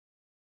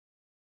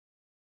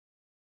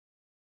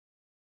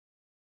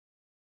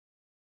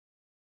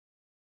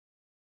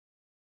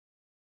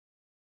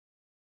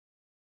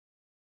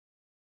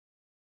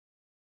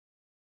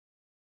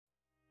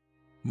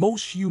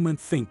Most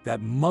humans think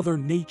that Mother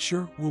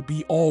Nature will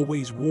be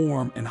always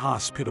warm and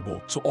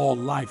hospitable to all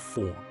life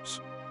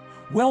forms.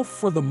 Well,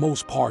 for the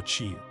most part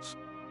she is.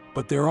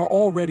 But there are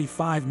already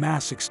 5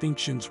 mass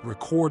extinctions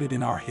recorded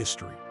in our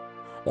history.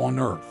 On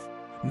Earth,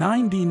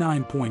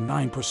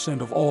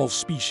 99.9% of all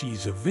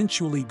species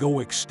eventually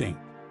go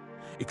extinct.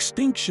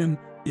 Extinction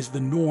is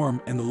the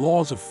norm, and the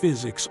laws of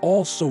physics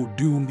also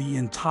doom the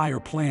entire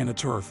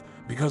planet Earth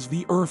because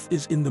the Earth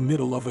is in the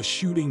middle of a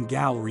shooting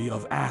gallery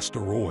of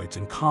asteroids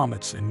and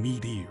comets and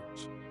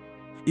meteors.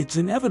 It's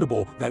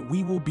inevitable that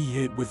we will be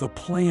hit with a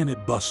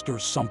planet buster,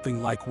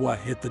 something like what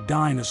hit the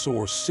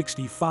dinosaurs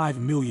 65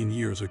 million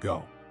years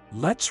ago.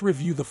 Let's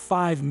review the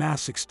 5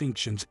 mass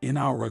extinctions in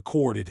our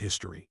recorded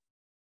history.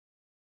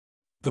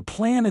 The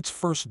planet's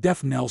first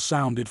death knell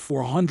sounded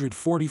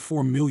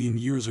 444 million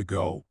years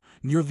ago,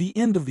 near the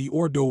end of the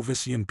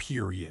Ordovician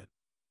period.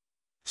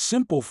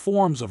 Simple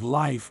forms of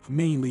life,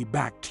 mainly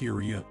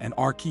bacteria and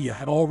archaea,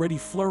 had already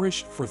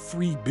flourished for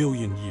 3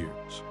 billion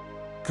years.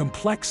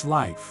 Complex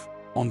life,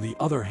 on the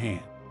other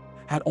hand,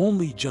 had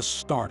only just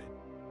started.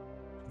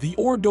 The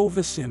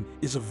Ordovician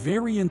is a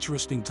very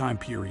interesting time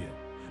period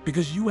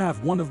because you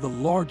have one of the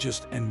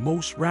largest and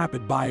most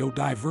rapid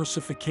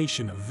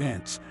biodiversification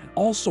events, and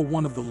also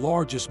one of the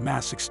largest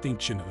mass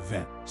extinction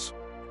events.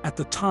 At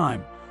the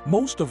time,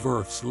 most of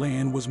Earth's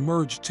land was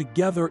merged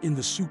together in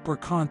the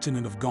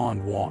supercontinent of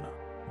Gondwana.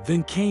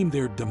 Then came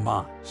their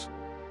demise.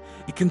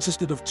 It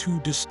consisted of 2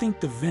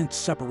 distinct events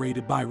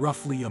separated by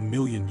roughly 1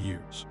 million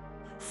years.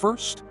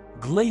 First,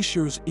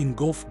 glaciers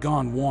engulfed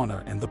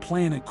Gondwana and the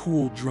planet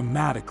cooled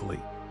dramatically,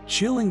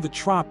 chilling the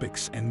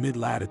tropics and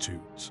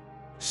mid-latitudes.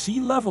 Sea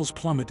levels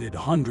plummeted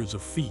hundreds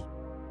of feet.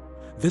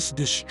 This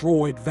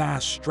destroyed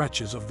vast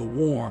stretches of the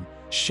warm,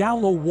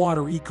 shallow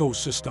water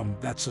ecosystem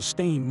that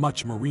sustained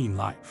much marine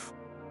life.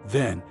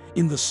 Then,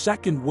 in the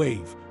second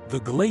wave, the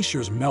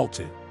glaciers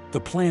melted, the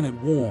planet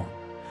warmed,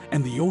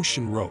 and the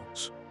ocean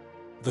rose.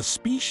 The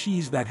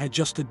species that had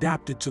just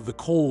adapted to the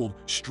cold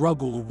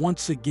struggled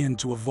once again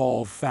to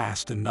evolve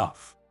fast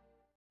enough.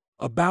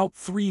 About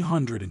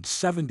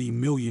 370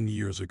 million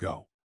years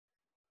ago.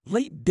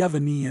 Late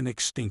Devonian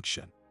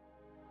extinction.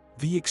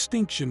 The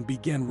extinction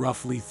began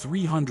roughly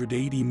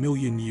 380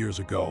 million years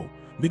ago,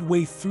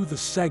 midway through the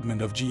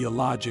segment of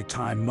geologic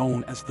time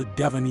known as the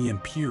Devonian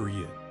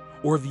period,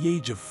 or the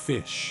Age of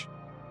Fish.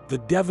 The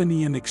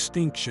Devonian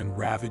extinction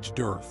ravaged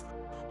Earth,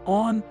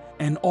 on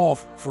and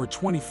off for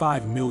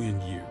 25 million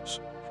years,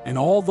 and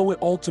although it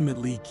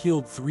ultimately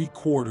killed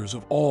 3/4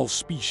 of all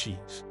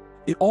species,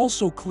 it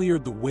also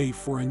cleared the way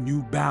for a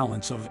new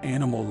balance of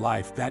animal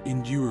life that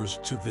endures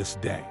to this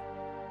day.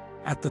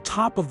 At the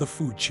top of the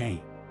food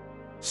chain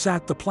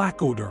sat the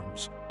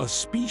placoderms, a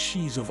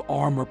species of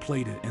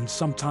armor-plated and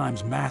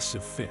sometimes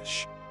massive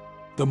fish.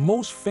 The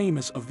most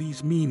famous of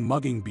these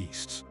mean-mugging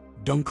beasts,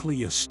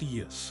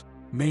 Dunkleosteus,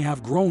 may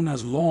have grown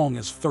as long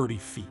as 30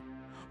 feet,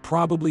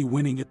 probably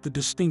winning it the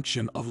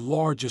distinction of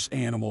largest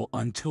animal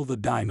until the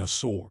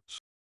dinosaurs.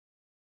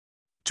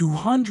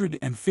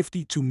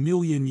 252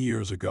 million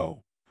years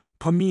ago,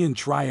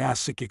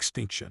 Permian-Triassic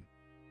extinction.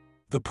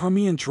 The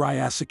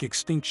Permian-Triassic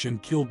extinction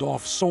killed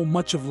off so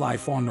much of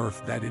life on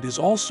Earth that it is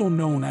also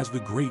known as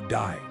the Great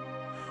Dying.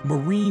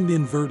 Marine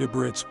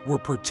invertebrates were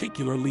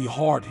particularly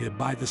hard hit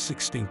by this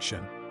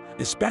extinction,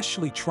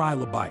 especially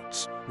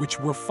trilobites, which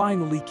were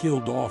finally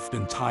killed off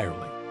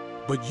entirely.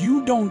 But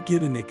you don't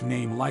get a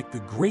nickname like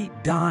the Great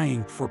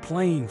Dying for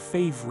playing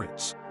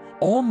favorites.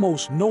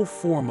 Almost no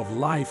form of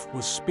life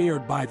was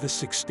spared by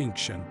this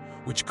extinction,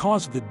 which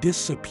caused the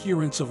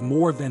disappearance of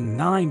more than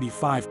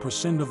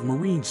 95% of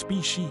marine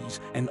species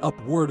and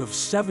upward of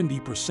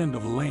 70%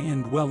 of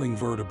land-dwelling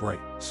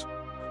vertebrates.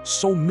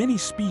 So many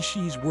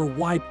species were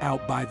wiped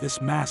out by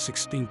this mass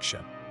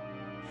extinction.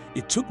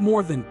 It took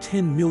more than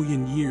 10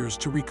 million years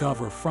to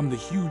recover from the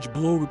huge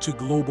blow to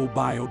global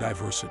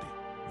biodiversity.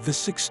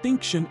 This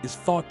extinction is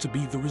thought to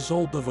be the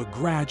result of a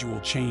gradual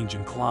change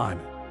in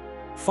climate,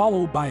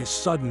 followed by a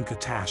sudden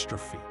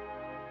catastrophe.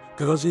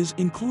 Causes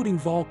including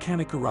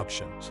volcanic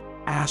eruptions,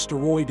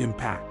 asteroid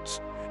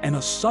impacts, and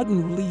a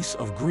sudden release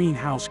of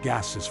greenhouse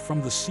gases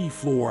from the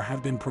seafloor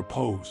have been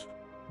proposed,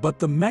 but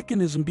the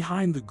mechanism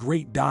behind the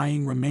Great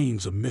Dying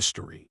remains a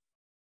mystery.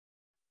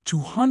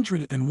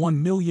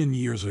 201 million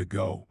years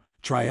ago,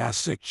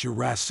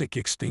 Triassic-Jurassic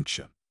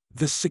extinction.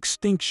 This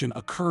extinction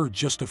occurred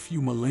just a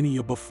few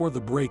millennia before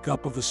the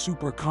breakup of the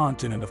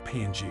supercontinent of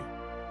Pangaea.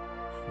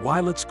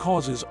 While its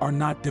causes are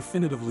not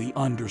definitively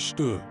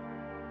understood,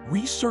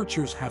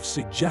 researchers have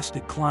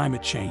suggested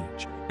climate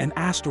change, an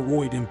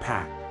asteroid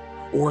impact,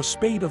 or a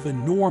spate of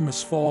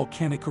enormous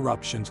volcanic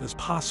eruptions as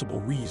possible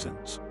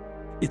reasons.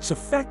 Its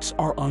effects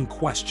are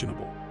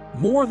unquestionable.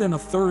 More than a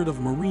third of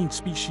marine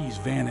species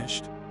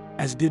vanished,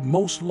 as did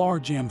most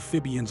large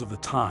amphibians of the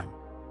time,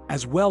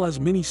 as well as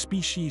many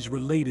species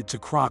related to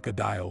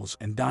crocodiles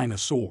and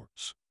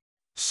dinosaurs.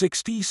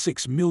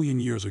 66 million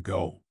years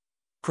ago,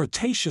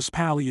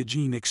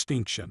 Cretaceous-Paleogene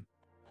extinction,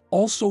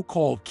 also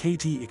called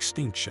KT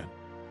extinction.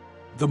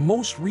 The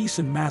most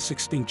recent mass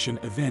extinction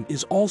event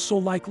is also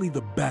likely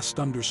the best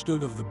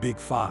understood of the Big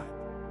Five.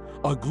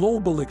 a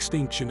global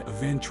extinction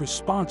event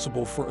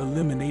responsible for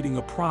eliminating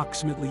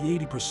approximately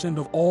 80%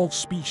 of all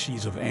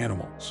species of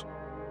animals.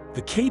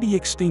 The KD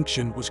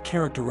extinction was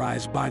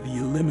characterized by the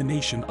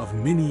elimination of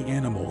many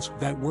animals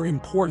that were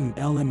important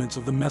elements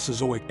of the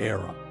Mesozoic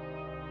era,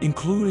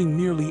 including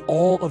nearly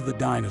all of the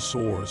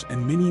dinosaurs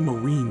and many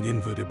marine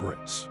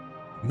invertebrates.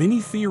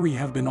 Many theories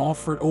have been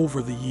offered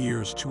over the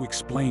years to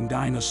explain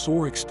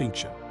dinosaur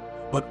extinction,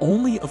 but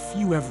only a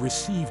few have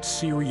received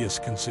serious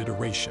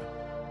consideration.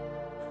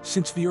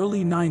 Since the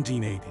early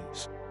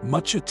 1980s,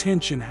 much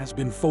attention has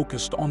been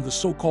focused on the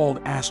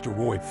so-called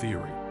asteroid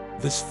theory.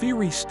 This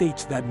theory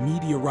states that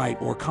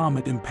meteorite or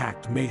comet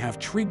impact may have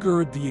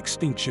triggered the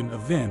extinction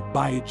event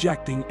by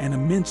ejecting an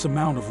immense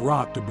amount of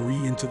rock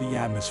debris into the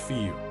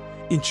atmosphere,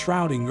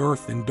 enshrouding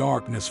Earth in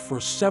darkness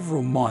for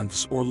several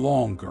months or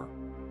longer,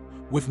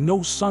 with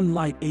no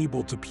sunlight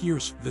able to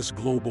pierce this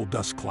global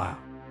dust cloud.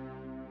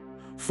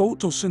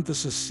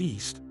 Photosynthesis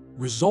ceased,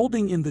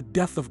 resulting in the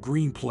death of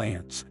green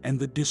plants and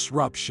the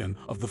disruption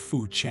of the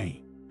food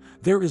chain.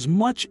 There is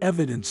much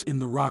evidence in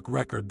the rock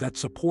record that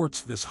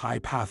supports this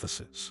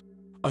hypothesis.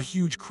 A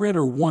huge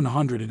crater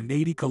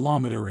 180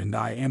 kilometers in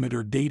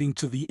diameter dating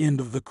to the end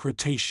of the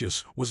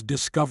Cretaceous was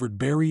discovered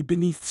buried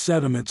beneath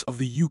sediments of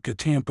the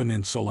Yucatan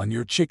Peninsula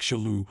near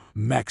Chicxulub,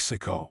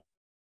 Mexico.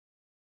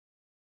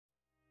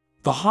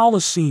 The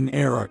Holocene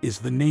era is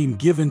the name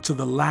given to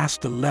the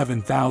last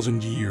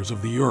 11,000 years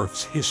of the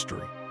Earth's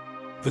history,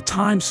 the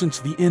time since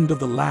the end of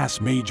the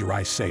last major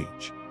ice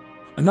age.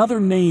 Another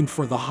name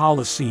for the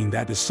Holocene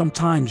that is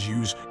sometimes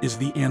used is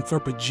the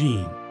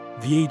Anthropocene,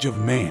 the age of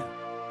man.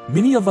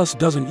 Many of us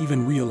doesn't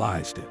even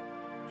realize it.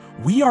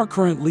 We are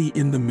currently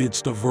in the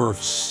midst of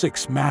Earth's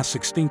sixth mass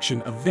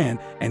extinction event,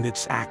 and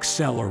it's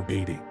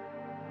accelerating.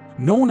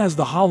 Known as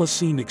the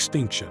Holocene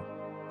extinction,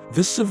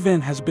 this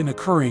event has been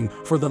occurring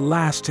for the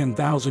last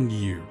 10,000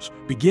 years,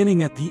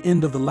 beginning at the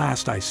end of the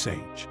last ice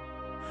age.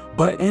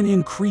 But an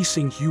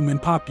increasing human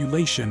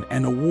population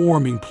and a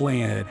warming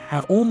planet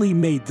have only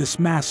made this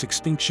mass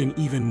extinction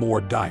even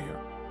more dire.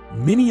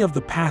 Many of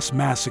the past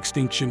mass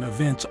extinction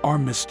events are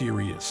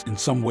mysterious in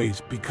some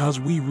ways because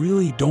we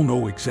really don't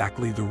know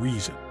exactly the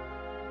reason.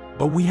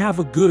 But we have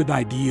a good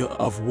idea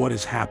of what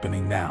is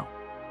happening now.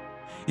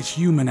 It's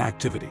human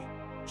activity.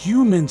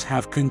 Humans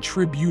have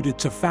contributed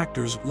to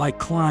factors like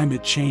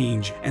climate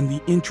change and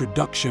the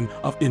introduction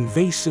of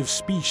invasive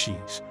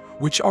species,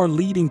 which are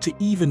leading to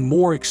even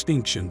more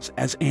extinctions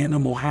as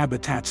animal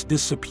habitats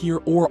disappear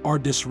or are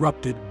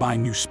disrupted by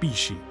new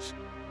species.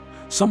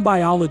 Some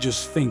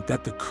biologists think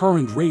that the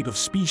current rate of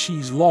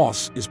species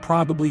loss is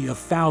probably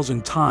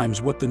 1,000 times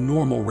what the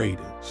normal rate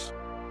is.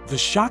 The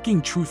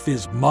shocking truth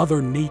is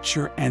Mother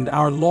Nature and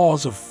our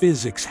laws of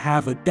physics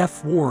have a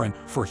death warrant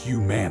for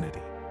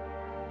humanity.